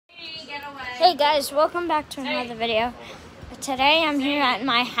Hey guys, welcome back to another video. Today I'm here at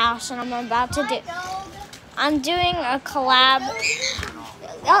my house and I'm doing a collab.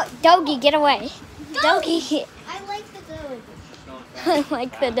 Oh, Doggy, get away. Doggy. I like the dog. I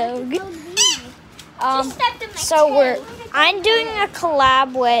like the dog. So I'm doing a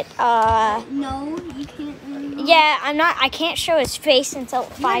collab with No, you can't. yeah, I can't show his face until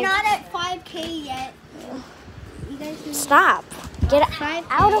 5. We're not at 5K yet. You guys can Stop. Get 5K.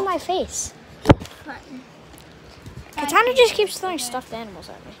 out of my face. Katana just keeps throwing stuffed animals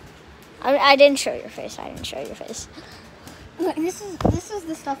at me. I didn't show your face. Look, this is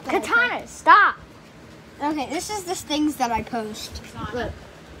the stuff that Katana, stop. Okay, this is the things that I post. Look,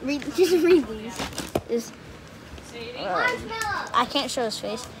 just read these. I can't show his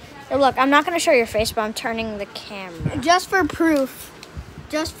face. But look, I'm not going to show your face, but I'm turning the camera. Just for proof,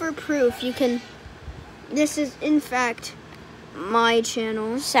 you can. This is in fact my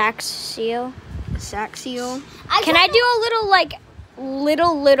channel, Saxio. Saxio. Can I do a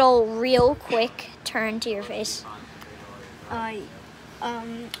little real quick turn to your face? I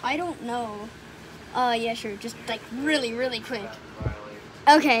don't know. Yeah, sure. Just like really quick.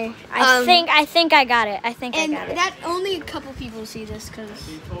 Okay. I think I got it. I got it. That only a couple people see this because of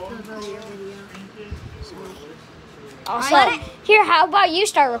your video. Also, here, how about you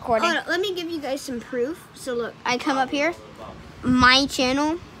start recording? Hold on, let me give you guys some proof. So look, I come up here, my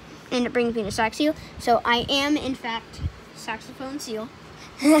channel, and it brings me to Saxio. So I am in fact Saxophone Seal.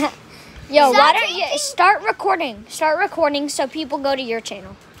 Yo, why don't you start recording? Start recording so people go to your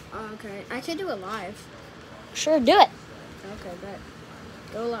channel. Okay, I could do it live. Sure, do it. Okay, bet.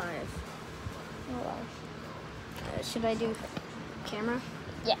 Go live. Should I do camera?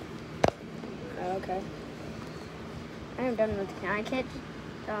 Yeah. Okay. I am done with the camera. I can't.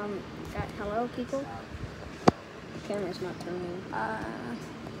 Hello, people. The camera's not turning.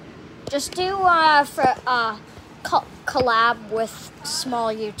 Just do collab with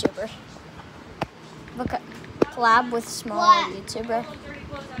small YouTuber. Collab with small YouTuber.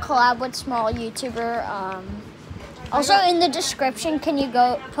 Collab with small YouTuber. Also in the description, can you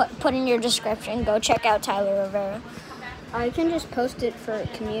go put in your description? Go check out Tyler Rivera. I can just post it for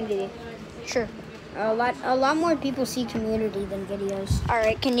community. Sure. A lot more people see community than videos. All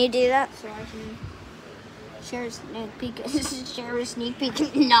right, can you do that? So I can share a sneak peek. Share a sneak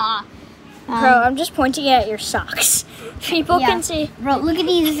peek. Nah. Bro, I'm just pointing at your socks. People can see. Bro, look at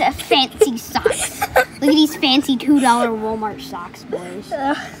these fancy socks. Look at these fancy $2 Walmart socks, boys.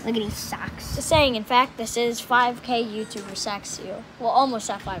 Look at these socks. Just saying, in fact, this is 5K YouTuber Saxio. Well, almost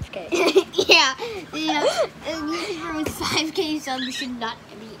at 5K. Yeah. You know, a YouTuber with 5K subs should not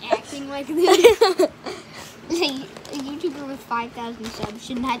be acting like this. A YouTuber with 5,000 subs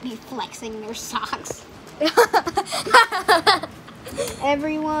should not be flexing their socks.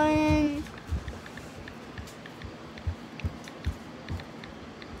 Everyone.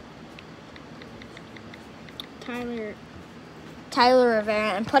 Tyler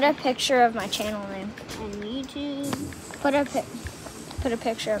Rivera, and put a picture of my channel name. On YouTube. Put a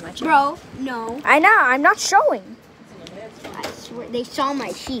picture of my channel. Bro, no. I know, I'm not showing. I swear, they saw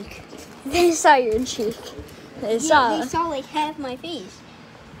my cheek. They saw your cheek. They saw like half my face.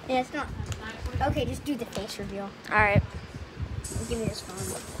 And it's not. Okay, just do the face reveal. All right. Give me this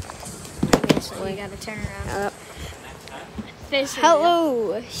phone. You gotta turn around. Face reveal.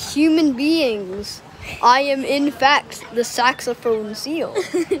 Hello, human beings. I am in fact the Saxophone Seal.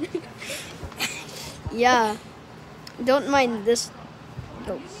 Yeah. Don't mind this.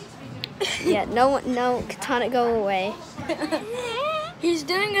 Oh. Yeah, no, Katana, go away. He's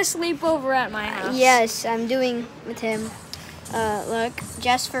doing a sleepover at my house. Yes, I'm doing with him. Look,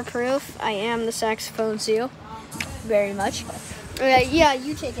 just for proof, I am the Saxophone Seal. Very much. Yeah,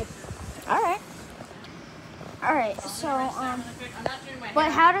 you take it. All right, so,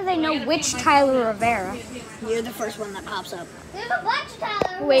 but how do they know which Tyler Rivera? You're the first one that pops up. There's a bunch of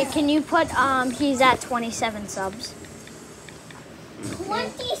Tyler. Wait, can you put, he's at 27 subs.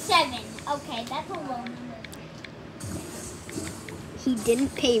 27. Okay, that's a low number. He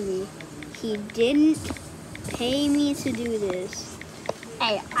didn't pay me. He didn't pay me to do this.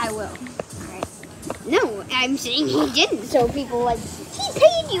 Hey, I will. All right. No, I'm saying he didn't. So people like, he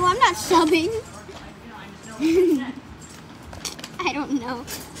paid you. I'm not subbing. I don't know.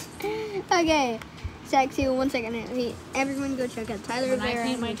 Okay. Saxio, 1 second. Everyone go check out Tyler Rivera. When I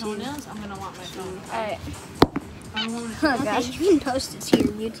paint my toenails, I'm going to want my phone. All right. Oh, gosh. You can post it to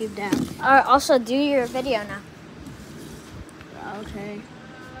your YouTube now. All right, also do your video now. Okay.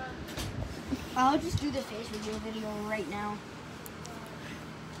 I'll just do the face reveal video right now.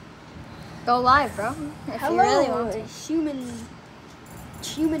 Go live, bro. If Hello, you really want to. human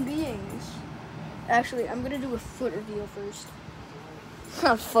human beings. Actually, I'm gonna do a foot reveal first.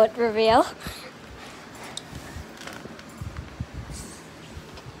 A foot reveal.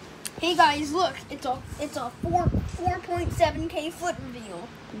 Hey guys, look! It's a 4.7K foot reveal.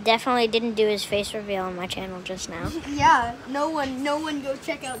 Definitely didn't do his face reveal on my channel just now. Yeah, no one go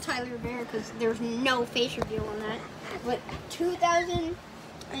check out Tyler Bear because there's no face reveal on that. But 2,000,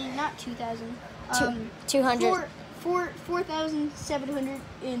 I mean not 2,000. 200.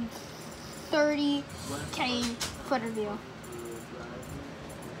 4,730K foot reveal.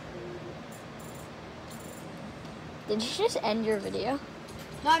 Did you just end your video?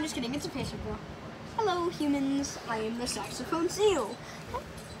 No, I'm just kidding. It's a face reveal. Hello, humans. I am the saxophone seal.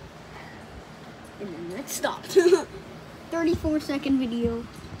 And then it stopped. 34-second video.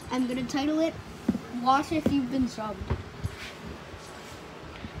 I'm gonna title it "Watch If You've Been Subbed."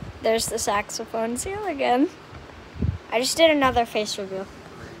 There's the saxophone seal again. I just did another face reveal.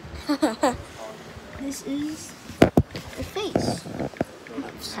 This is the face of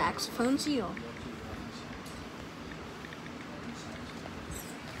saxophone seal.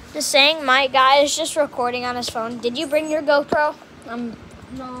 Just saying, my guy is just recording on his phone. Did you bring your GoPro?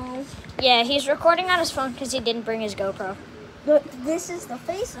 No. Yeah, he's recording on his phone because he didn't bring his GoPro. But this is the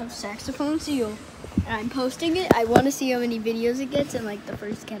face of saxophone seal. And I'm posting it. I want to see how many videos it gets in like the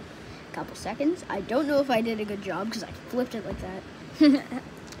first couple seconds. I don't know if I did a good job because I flipped it like that.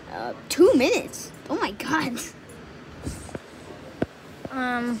 2 minutes. Oh my god.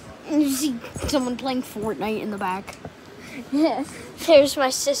 And you see someone playing Fortnite in the back. Yeah, there's my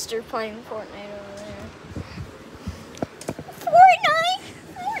sister playing Fortnite over there. Fortnite,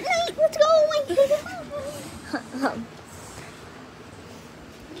 let's go.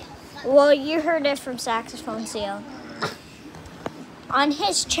 Well, you heard it from Saxophone Seal. On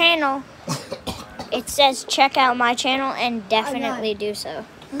his channel, it says check out my channel and definitely do so.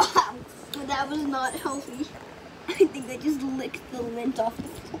 That was not healthy. I think I just licked the lint off the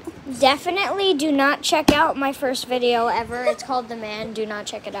floor. Definitely do not check out my first video ever. It's called The Man. Do not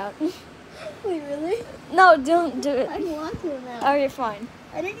check it out. Wait, really? No, don't do it. I want to now. Oh, you're fine.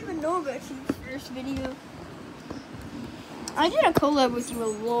 I didn't even know about your first video. I did a collab with you a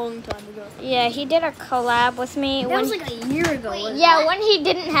long time ago. Yeah, he did a collab with me. That was like a year ago. wasn't Yeah, when he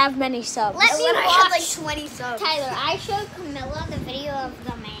didn't have many subs. Let me When I had like watch. 20 subs. Tyler, I showed Camilla the video of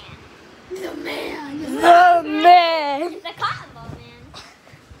the man. The man. Oh, man. The cotton ball man.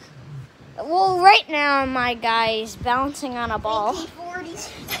 Well, right now, my guy is bouncing on a ball. AK-40s.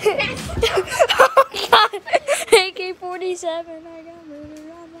 Oh, God. AK-47. I got moved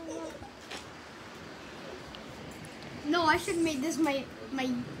around the world. No, I should have made this my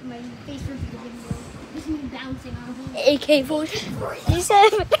face reveal video. This is me bouncing on a ball.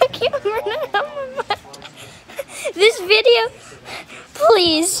 AK-47. I can't remember. This video,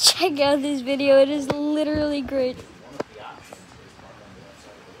 please check out this video. It is literally great.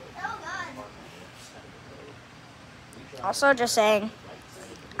 Also, just saying,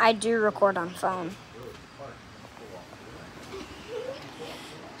 I do record on phone.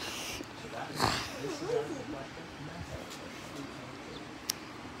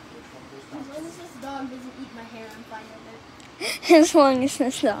 As long as this dog doesn't eat my hair, I'm fine with it. As long as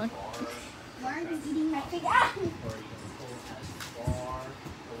this dog. Why are you eating my pig?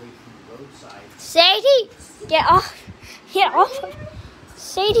 Sadie, get off. Get off.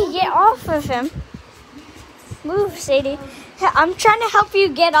 Sadie, get off of him. Move, Sadie. I'm trying to help you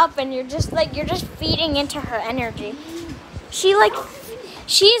get up and you're just feeding into her energy. She's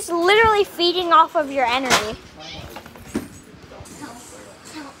literally feeding off of your energy.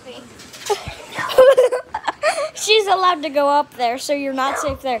 Help me. She's allowed to go up there, so you're not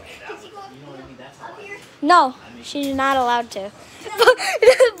safe there. Does he go up here? No, she's not allowed to.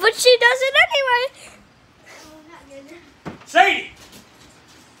 But she does it anyway. Oh, not good. Sadie!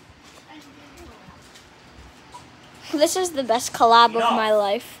 This is the best collab of my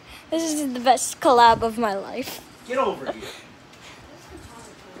life. This is the best collab of my life. Get over here.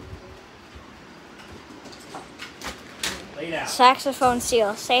 Lay down. Saxophone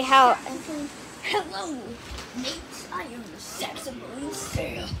Seal, say how. Hello, mates. I am the saxophone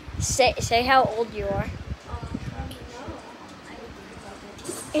seal. Say how old you are.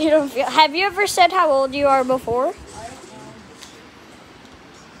 You don't feel. Have you ever said how old you are before?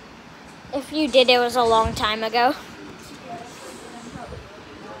 If you did, it was a long time ago.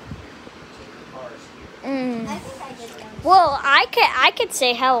 I think I did one. Well, I could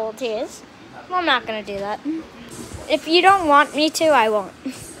say how old he is. Well, I'm not gonna do that. If you don't want me to, I won't.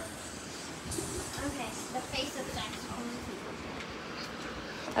 Okay, the face of saxophone.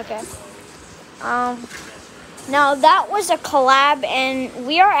 Okay. No, that was a collab, and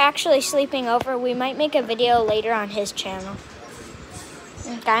we are actually sleeping over. We might make a video later on his channel.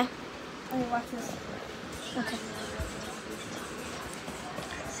 Okay? Oh, watch this. Okay.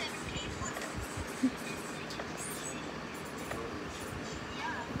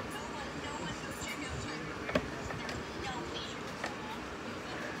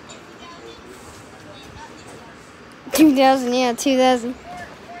 Yeah, 2000.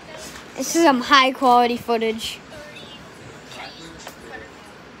 This is some high quality footage.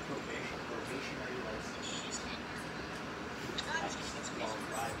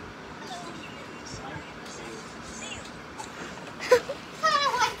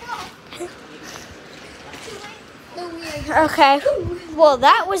 Okay. Well,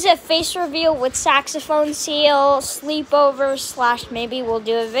 that was a face reveal with saxophone seal, sleepover / maybe we'll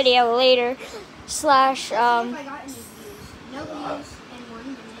do a video later / I got any views. No views in 1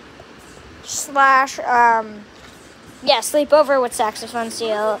 minute. / yeah, sleepover with saxophone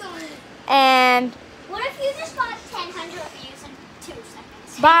seal. And What if you just got 1,000 views in 2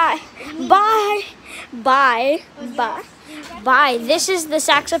 seconds? bye. This is the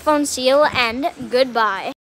saxophone seal, and goodbye.